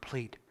are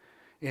complete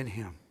in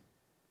Him.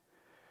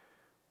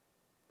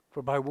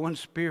 For by one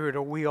Spirit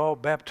are we all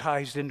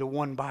baptized into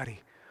one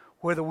body,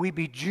 whether we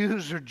be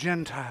Jews or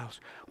Gentiles,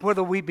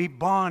 whether we be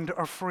bond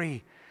or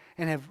free,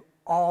 and have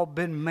all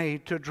been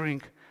made to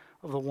drink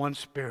of the one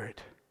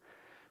Spirit.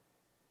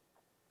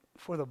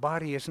 For the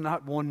body is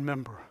not one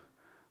member,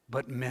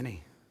 but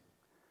many.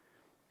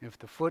 If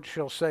the foot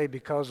shall say,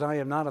 because I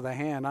am not of the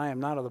hand, I am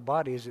not of the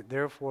body, is it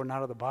therefore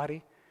not of the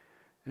body?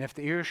 And if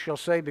the ear shall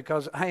say,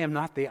 because I am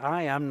not the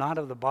eye, I am not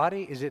of the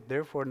body, is it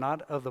therefore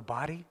not of the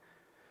body?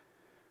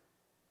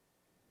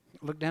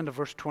 Look down to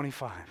verse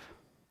 25.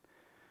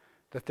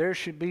 That there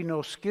should be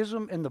no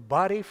schism in the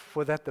body,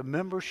 for that the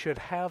members should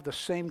have the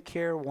same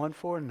care one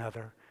for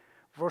another.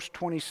 Verse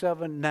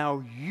 27,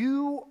 now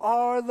you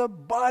are the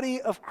body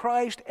of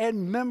Christ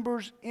and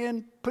members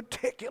in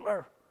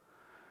particular.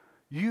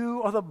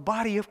 You are the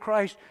body of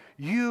Christ.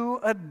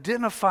 You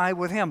identify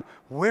with Him.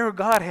 Where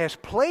God has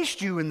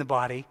placed you in the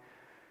body,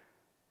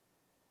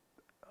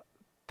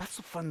 that's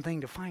a fun thing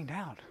to find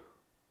out.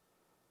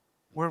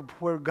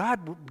 Where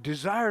God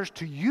desires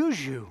to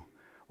use you.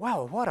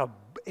 Wow, what an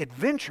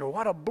adventure,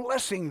 what a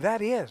blessing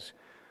that is.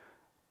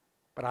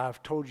 But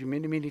I've told you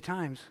many, many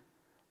times,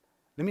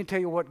 let me tell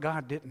you what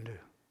God didn't do.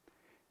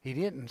 He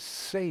didn't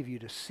save you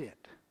to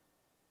sit.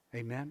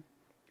 Amen?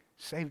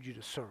 He saved you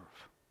to serve.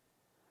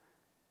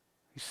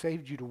 He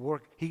saved you to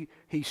work. He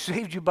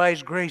saved you by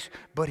His grace,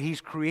 but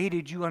He's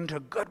created you unto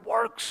good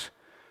works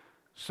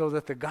so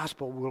that the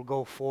gospel will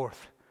go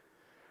forth.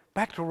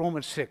 Back to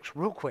Romans 6,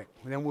 real quick,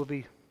 and then we'll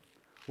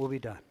be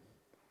done.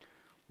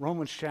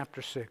 Romans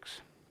chapter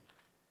 6.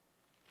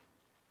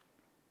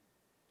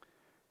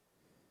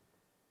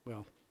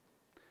 Well,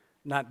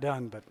 not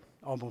done, but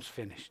almost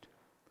finished.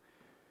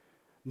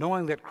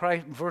 Knowing that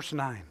Christ, verse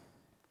 9.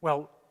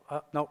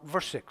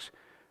 Verse 6.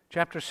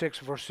 Chapter 6,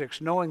 verse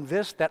 6. Knowing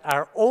this, that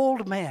our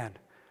old man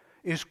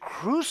is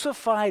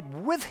crucified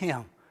with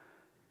Him.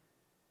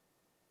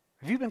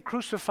 Have you been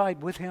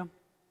crucified with Him?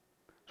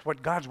 That's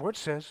what God's Word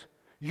says.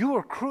 You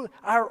are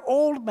our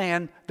old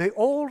man, the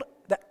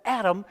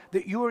Adam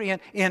that you are in.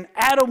 In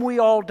Adam we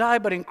all die,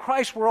 but in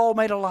Christ we're all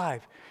made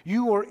alive.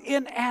 You are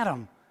in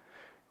Adam.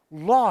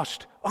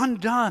 Lost,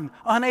 undone,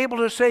 unable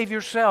to save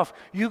yourself.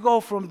 You go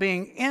from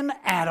being in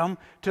Adam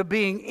to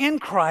being in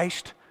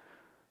Christ,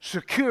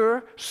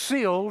 secure,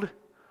 sealed,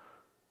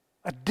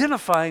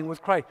 identifying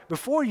with Christ.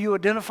 Before you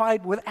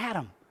identified with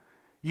Adam.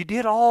 You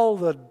did all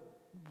the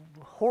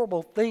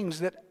horrible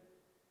things that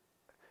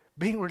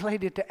being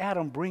related to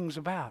Adam brings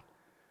about.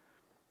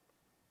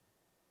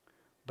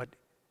 But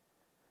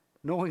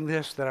knowing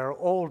this, that our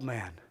old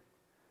man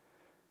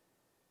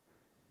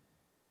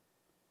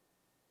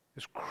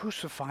is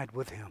crucified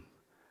with him,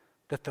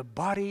 that the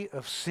body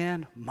of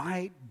sin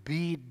might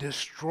be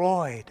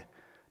destroyed.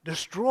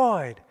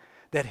 Destroyed.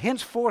 That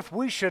henceforth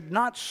we should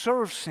not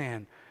serve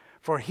sin.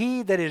 For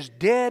he that is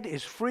dead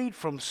is freed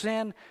from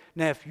sin.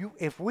 Now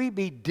if we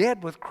be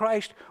dead with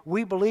Christ,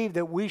 we believe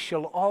that we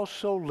shall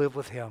also live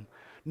with him.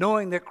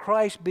 Knowing that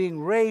Christ being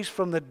raised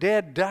from the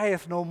dead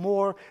dieth no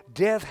more,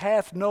 death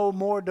hath no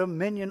more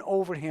dominion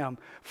over him.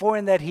 For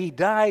in that he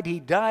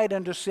died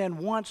unto sin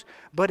once,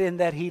 but in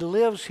that he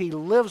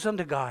lives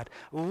unto God.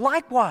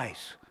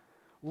 Likewise,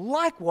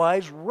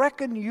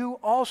 reckon you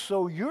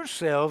also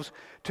yourselves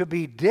to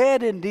be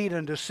dead indeed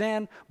unto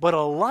sin, but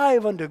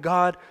alive unto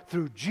God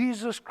through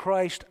Jesus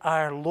Christ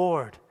our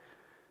Lord.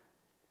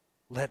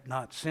 Let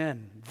not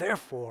sin,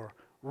 therefore,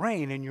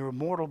 reign in your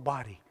mortal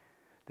body,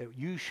 that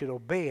you should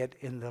obey it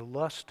in the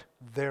lust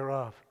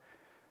thereof.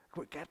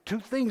 We've got two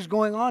things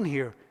going on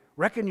here.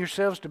 Reckon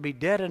yourselves to be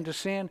dead unto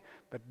sin,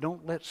 but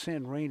don't let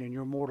sin reign in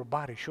your mortal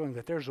body, showing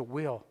that there's a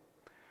will.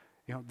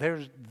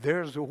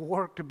 There's a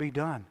work to be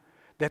done.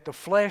 That the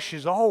flesh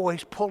is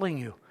always pulling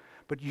you.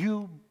 But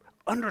you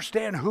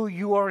understand who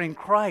you are in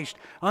Christ,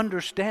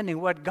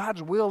 understanding what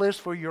God's will is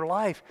for your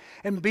life,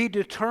 and be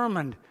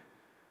determined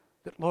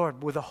that,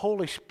 Lord, with the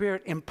Holy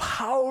Spirit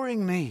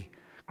empowering me,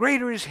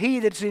 greater is He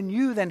that's in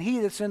you than he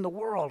that's in the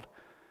world.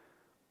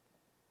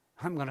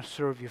 I'm going to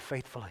serve you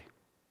faithfully.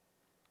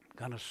 I'm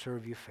going to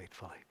serve you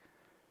faithfully.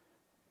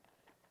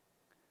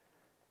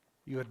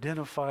 You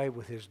identify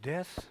with His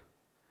death,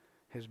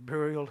 His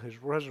burial,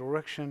 His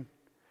resurrection,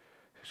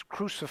 His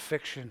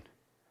crucifixion,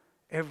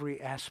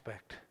 every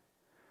aspect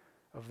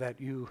of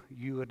that you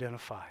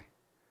identify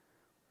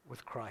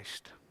with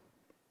Christ.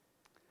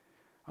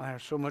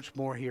 There's so much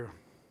more here.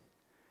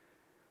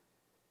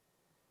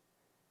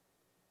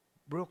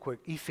 Real quick,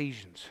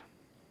 Ephesians.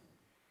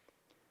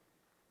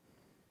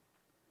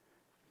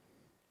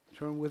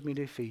 Turn with me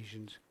to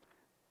Ephesians,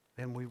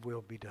 then we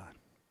will be done.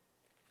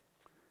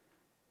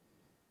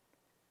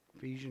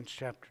 Ephesians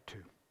chapter 2.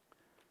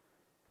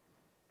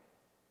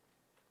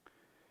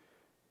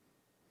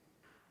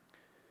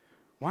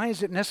 Why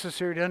is it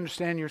necessary to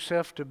understand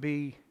yourself to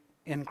be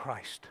in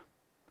Christ?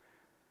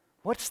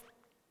 What's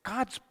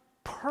God's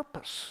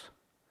purpose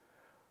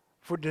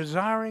for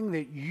desiring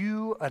that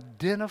you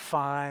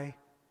identify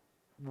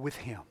with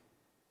Him?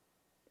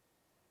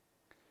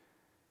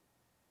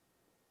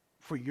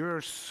 For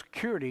your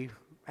security,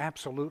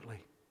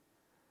 absolutely.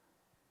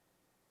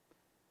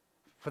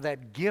 For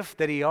that gift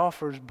that He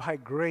offers by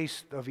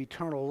grace of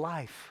eternal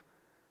life,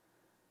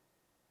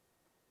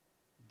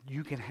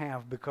 you can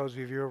have because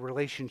of your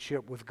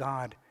relationship with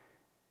God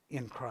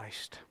in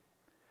Christ.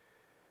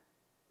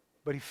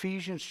 But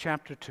Ephesians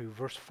chapter 2,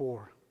 verse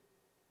 4.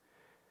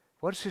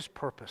 What's His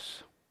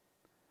purpose?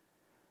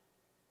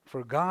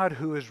 For God,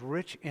 who is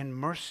rich in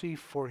mercy,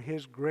 for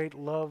His great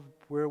love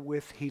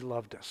wherewith He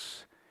loved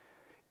us,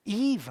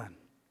 even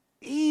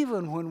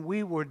when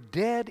we were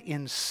dead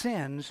in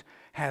sins,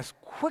 has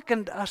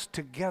quickened us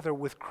together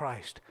with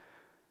Christ.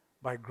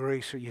 By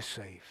grace are you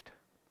saved.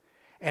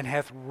 And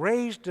hath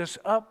raised us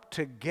up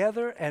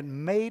together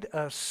and made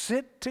us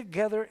sit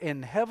together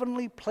in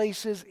heavenly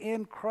places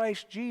in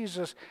Christ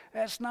Jesus.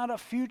 That's not a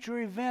future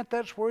event.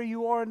 That's where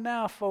you are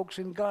now, folks,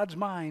 in God's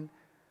mind.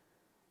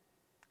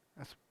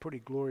 That's a pretty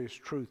glorious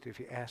truth if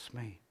you ask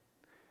me.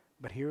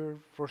 But here,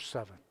 verse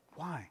 7.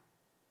 Why?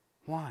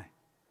 Why?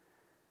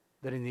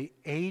 That in the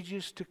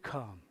ages to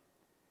come,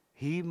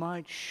 He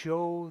might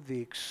show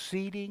the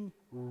exceeding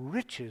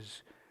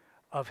riches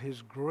of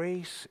His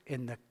grace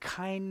in the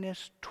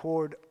kindness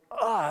toward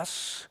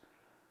us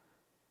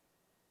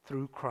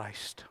through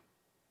Christ.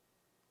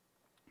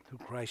 Through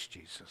Christ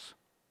Jesus.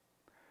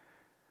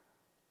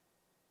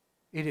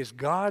 It is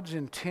God's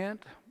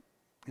intent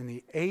in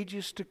the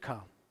ages to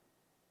come,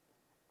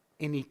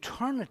 in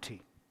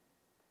eternity,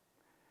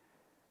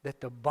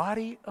 that the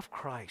body of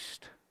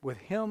Christ, with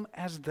Him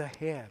as the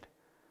head,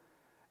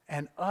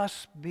 and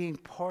us being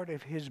part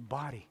of His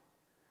body,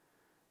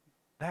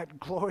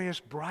 that glorious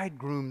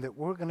bridegroom that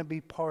we're going to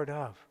be part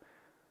of.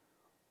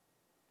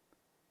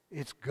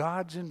 It's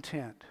God's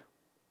intent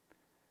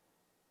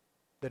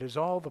that as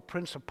all the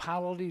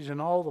principalities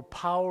and all the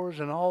powers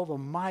and all the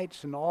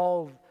mights and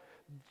all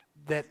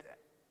that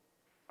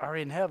are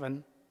in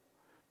heaven,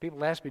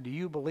 people ask me, do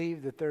you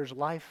believe that there's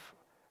life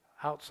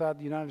outside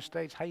the United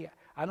States? Hey,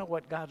 I know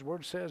what God's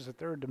Word says, that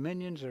there are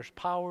dominions, there's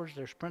powers,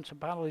 there's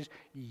principalities.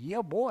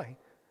 Yeah, boy,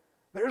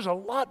 there's a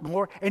lot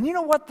more. And you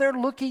know what they're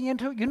looking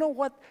into? You know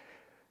what?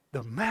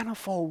 The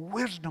manifold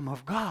wisdom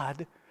of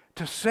God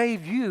to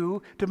save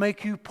you, to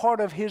make you part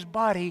of His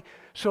body,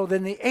 so that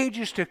in the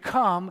ages to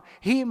come,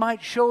 He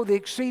might show the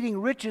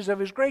exceeding riches of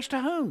His grace to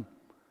whom?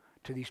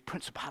 To these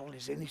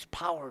principalities and these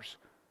powers,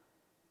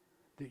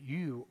 that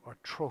you are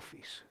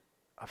trophies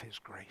of His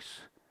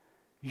grace.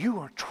 You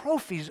are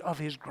trophies of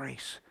His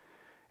grace.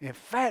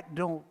 If that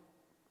don't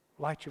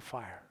light your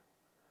fire,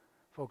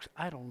 Folks,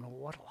 I don't know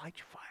what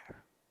lights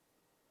fire.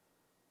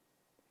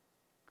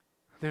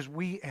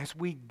 As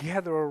we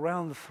gather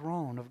around the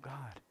throne of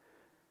God,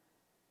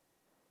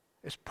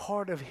 as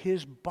part of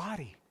His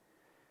body,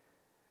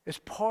 as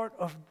part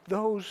of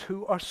those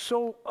who are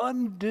so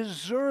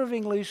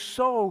undeservingly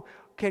so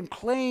can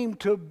claim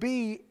to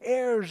be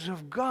heirs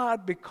of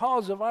God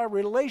because of our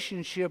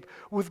relationship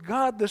with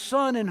God the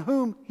Son in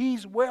whom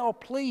He's well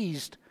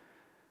pleased.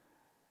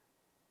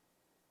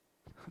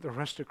 The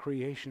rest of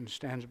creation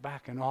stands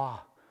back in awe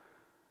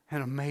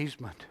and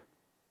amazement.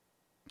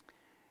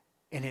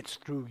 And it's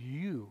through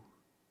you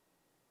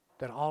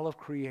that all of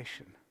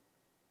creation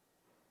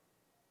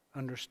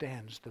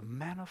understands the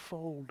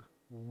manifold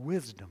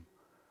wisdom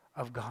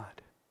of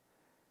God.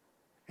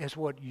 As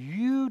what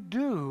you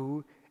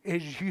do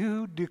is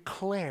you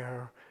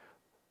declare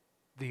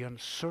the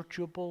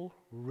unsearchable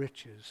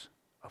riches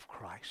of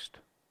Christ.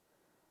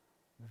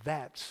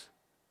 That's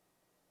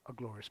a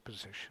glorious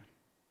position.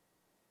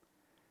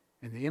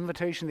 And the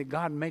invitation that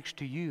God makes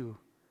to you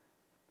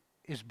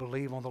is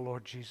believe on the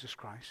Lord Jesus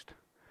Christ.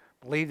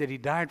 Believe that He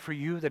died for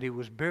you, that He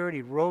was buried,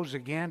 He rose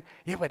again.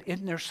 Yeah, but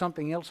isn't there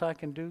something else I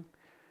can do?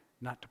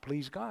 Not to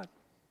please God.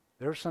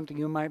 There's something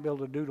you might be able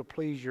to do to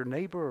please your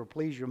neighbor or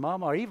please your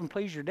mama or even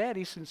please your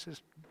daddy since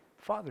it's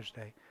Father's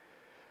Day.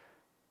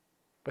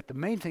 But the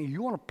main thing,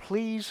 you want to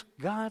please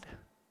God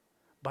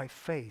by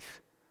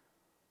faith.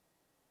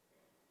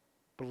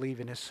 Believe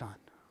in His Son,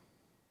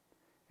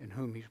 in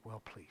whom He's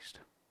well pleased.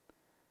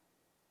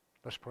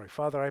 Let's pray.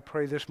 Father, I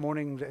pray this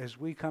morning as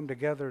we come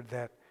together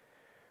that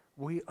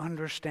we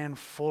understand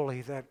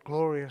fully that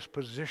glorious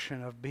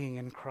position of being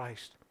in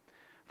Christ.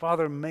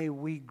 Father, may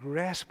we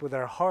grasp with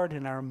our heart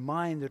and our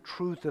mind the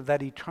truth of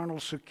that eternal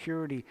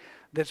security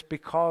that's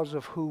because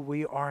of who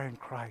we are in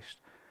Christ.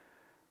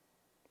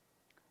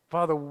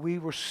 Father, we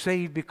were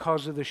saved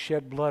because of the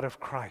shed blood of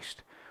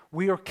Christ.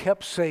 We are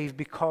kept saved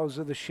because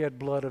of the shed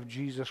blood of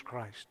Jesus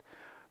Christ.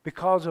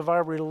 Because of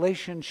our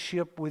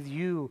relationship with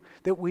you,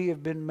 that we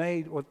have been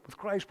made, with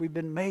Christ, we've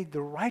been made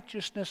the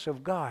righteousness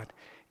of God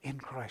in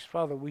Christ.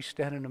 Father, we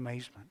stand in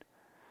amazement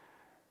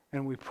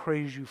and we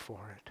praise you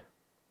for it.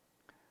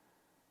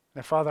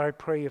 Now, Father, I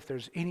pray if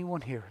there's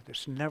anyone here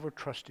that's never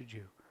trusted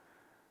you,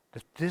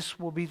 that this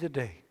will be the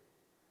day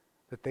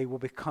that they will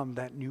become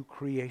that new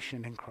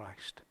creation in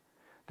Christ,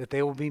 that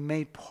they will be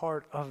made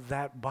part of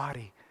that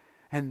body,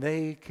 and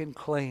they can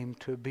claim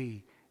to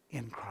be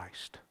in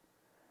Christ.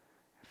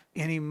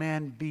 If any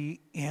man be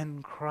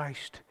in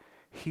Christ,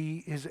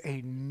 he is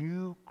a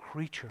new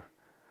creature,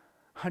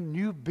 a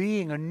new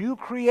being, a new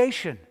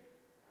creation.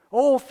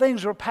 Old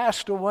things are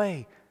passed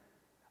away.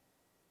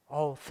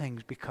 All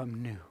things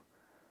become new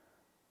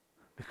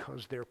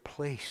because they're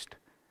placed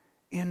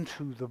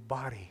into the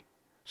body,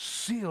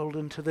 sealed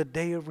into the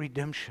day of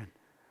redemption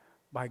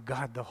by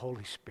God the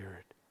Holy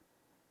Spirit.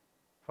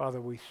 Father,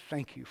 we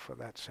thank you for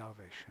that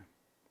salvation.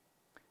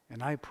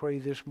 And I pray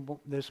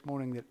this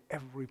morning that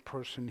every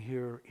person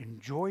here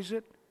enjoys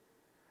it,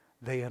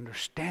 they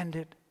understand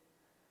it,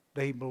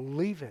 they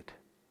believe it,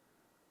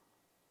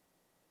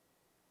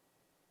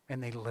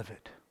 and they live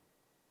it.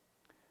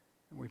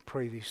 And we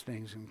pray these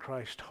things in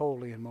Christ's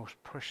holy and most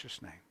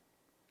precious name.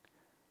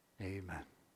 Amen.